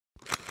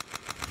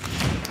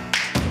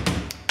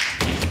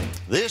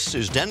This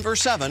is Denver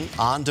 7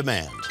 On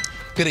Demand.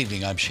 Good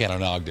evening, I'm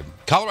Shannon Ogden.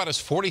 Colorado's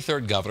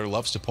 43rd governor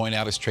loves to point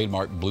out his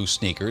trademark blue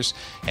sneakers,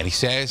 and he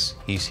says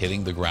he's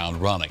hitting the ground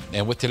running.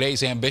 And with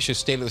today's ambitious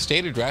State of the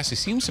State address, he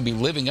seems to be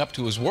living up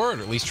to his word,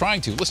 or at least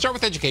trying to. Let's start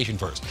with education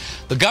first.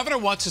 The governor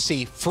wants to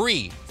see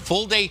free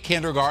full-day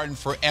kindergarten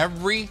for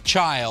every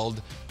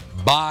child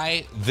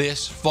by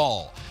this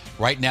fall.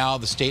 Right now,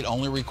 the state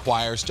only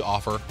requires to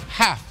offer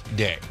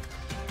half-day.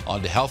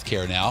 On to health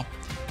care now.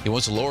 He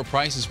wants to lower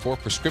prices for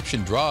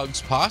prescription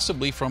drugs,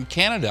 possibly from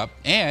Canada,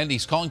 and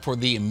he's calling for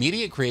the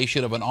immediate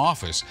creation of an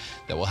office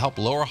that will help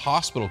lower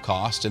hospital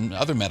costs and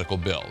other medical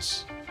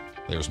bills.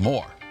 There's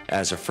more.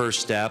 As a first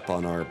step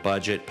on our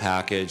budget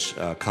package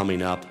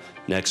coming up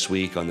next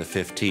week on the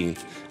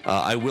 15th,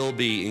 I will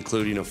be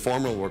including a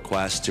formal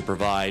request to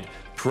provide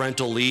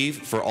parental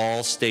leave for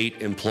all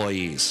state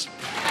employees.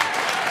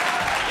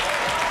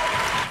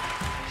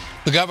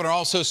 The governor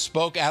also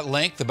spoke at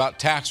length about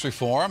tax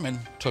reform and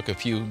took a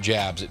few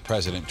jabs at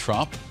President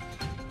Trump.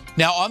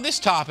 Now, on this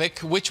topic,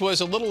 which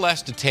was a little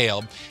less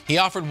detailed, he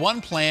offered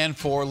one plan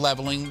for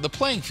leveling the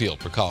playing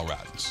field for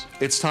Coloradans.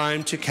 It's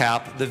time to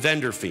cap the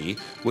vendor fee,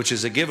 which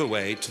is a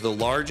giveaway to the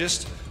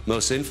largest,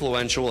 most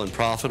influential and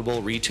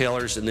profitable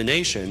retailers in the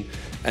nation,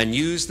 and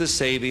use the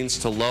savings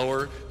to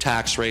lower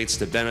tax rates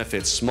to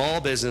benefit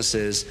small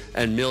businesses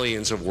and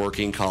millions of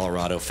working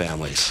Colorado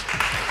families.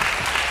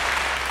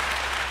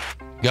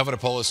 Governor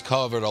Polis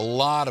covered a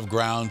lot of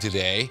ground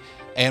today,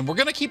 and we're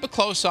going to keep a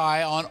close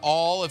eye on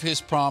all of his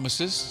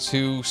promises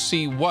to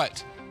see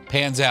what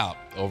pans out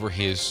over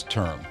his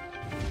term.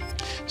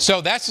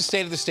 So that's the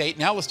state of the state.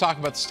 Now let's talk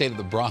about the state of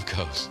the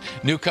Broncos.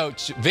 New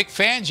coach Vic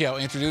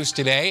Fangio introduced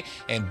today,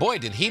 and boy,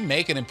 did he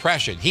make an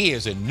impression. He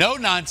is a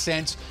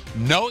no-nonsense,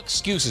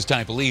 no-excuses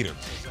type of leader.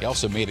 He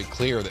also made it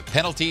clear that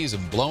penalties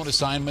and blown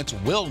assignments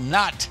will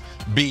not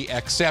be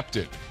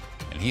accepted.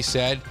 And he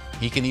said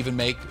he can even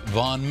make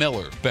Von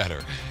Miller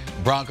better.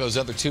 Broncos'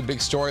 other two big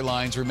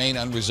storylines remain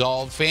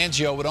unresolved.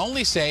 Fangio would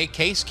only say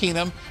Case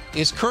Keenum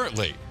is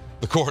currently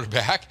the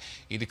quarterback.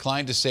 He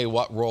declined to say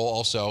what role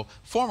also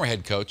former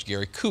head coach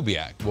Gary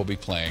Kubiak will be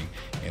playing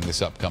in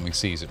this upcoming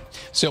season.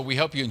 So we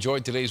hope you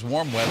enjoyed today's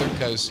warm weather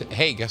because,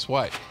 hey, guess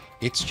what?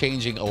 It's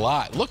changing a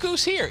lot. Look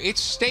who's here.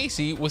 It's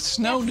Stacy with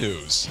snow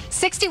news.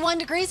 61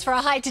 degrees for a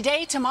high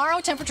today. Tomorrow,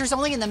 temperatures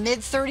only in the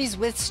mid-30s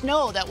with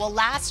snow that will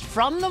last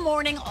from the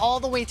morning all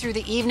the way through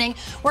the evening.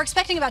 We're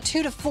expecting about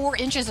 2 to 4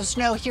 inches of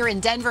snow here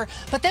in Denver,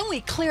 but then we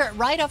clear it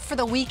right up for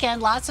the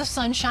weekend. Lots of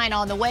sunshine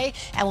on the way,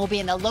 and we'll be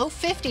in the low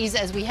 50s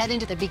as we head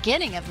into the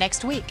beginning of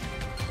next week.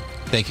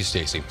 Thank you,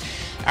 Stacy.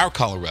 Our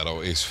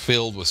Colorado is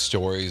filled with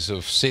stories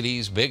of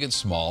cities, big and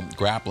small,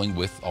 grappling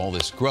with all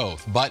this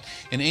growth. But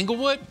in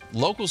Inglewood,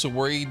 locals are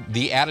worried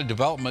the added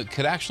development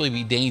could actually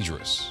be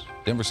dangerous.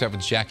 Denver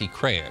 7's Jackie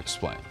Crea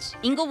explains.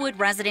 Inglewood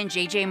resident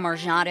J.J.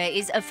 Marjada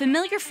is a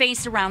familiar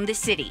face around the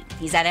city.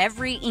 He's at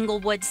every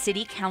Inglewood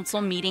City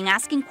Council meeting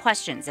asking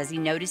questions as he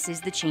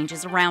notices the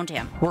changes around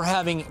him. We're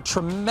having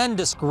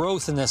tremendous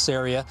growth in this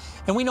area,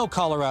 and we know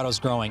Colorado's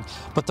growing.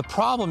 But the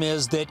problem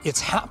is that it's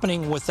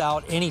happening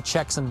without any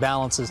checks and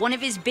balances. One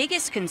of his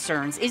biggest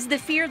concerns is the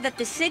fear that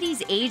the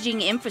city's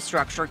aging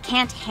infrastructure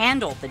can't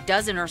handle the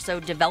dozen or so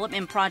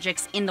development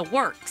projects in the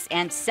works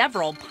and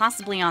several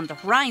possibly on the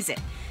horizon,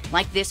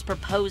 like this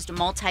proposed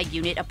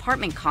multi-unit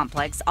apartment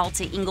complex,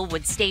 Alta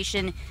Inglewood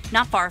Station,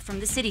 not far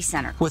from the city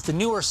center. With the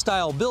newer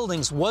style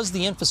buildings, was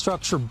the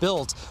infrastructure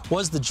built?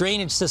 Was the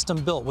drainage system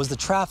built? Was the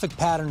traffic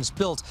patterns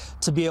built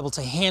to be able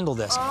to handle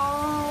this?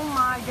 Oh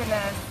my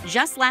goodness.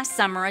 Just last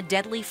summer, a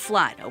deadly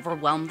flood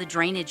overwhelmed the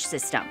drainage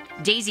system.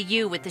 Daisy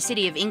Yu with the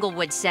city of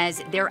Inglewood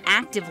says they're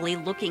actively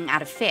looking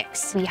at a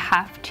fix. We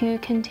have to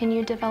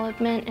continue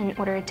development in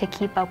order to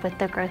keep up with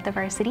the growth of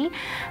our city,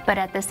 but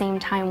at the same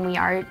time, we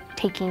are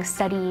taking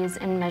studies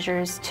and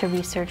measures to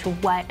research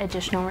what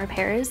additional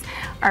repairs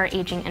our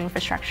aging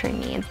infrastructure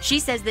needs. She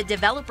says the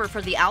developer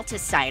for the Alta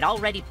site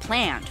already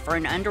planned for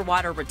an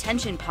underwater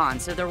retention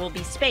pond, so there will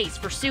be space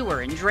for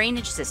sewer and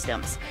drainage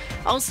systems.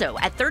 Also,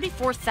 at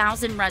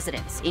 34,000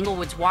 residents,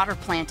 Inglewood's water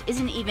plant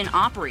isn't even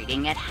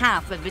operating at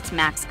half of its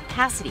max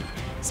capacity.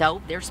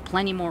 So there's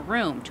plenty more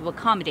room to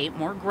accommodate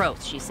more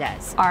growth, she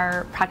says.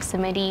 Our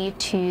proximity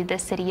to the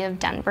city of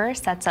Denver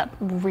sets up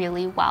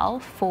really well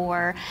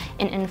for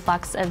an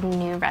influx of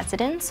new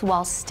residents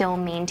while still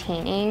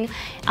maintaining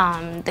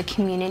the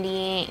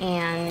community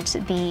and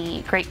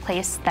the great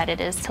place that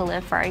it is to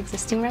live for our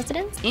existing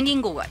residents. In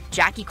Inglewood,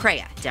 Jackie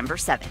Crea, Denver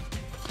 7.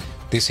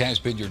 This has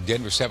been your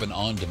Denver 7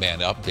 On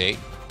Demand update.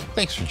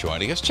 Thanks for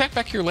joining us. Check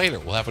back here later.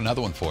 We'll have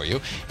another one for you.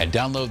 And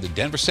download the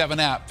Denver 7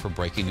 app for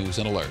breaking news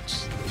and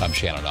alerts. I'm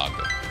Shannon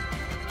Ogden.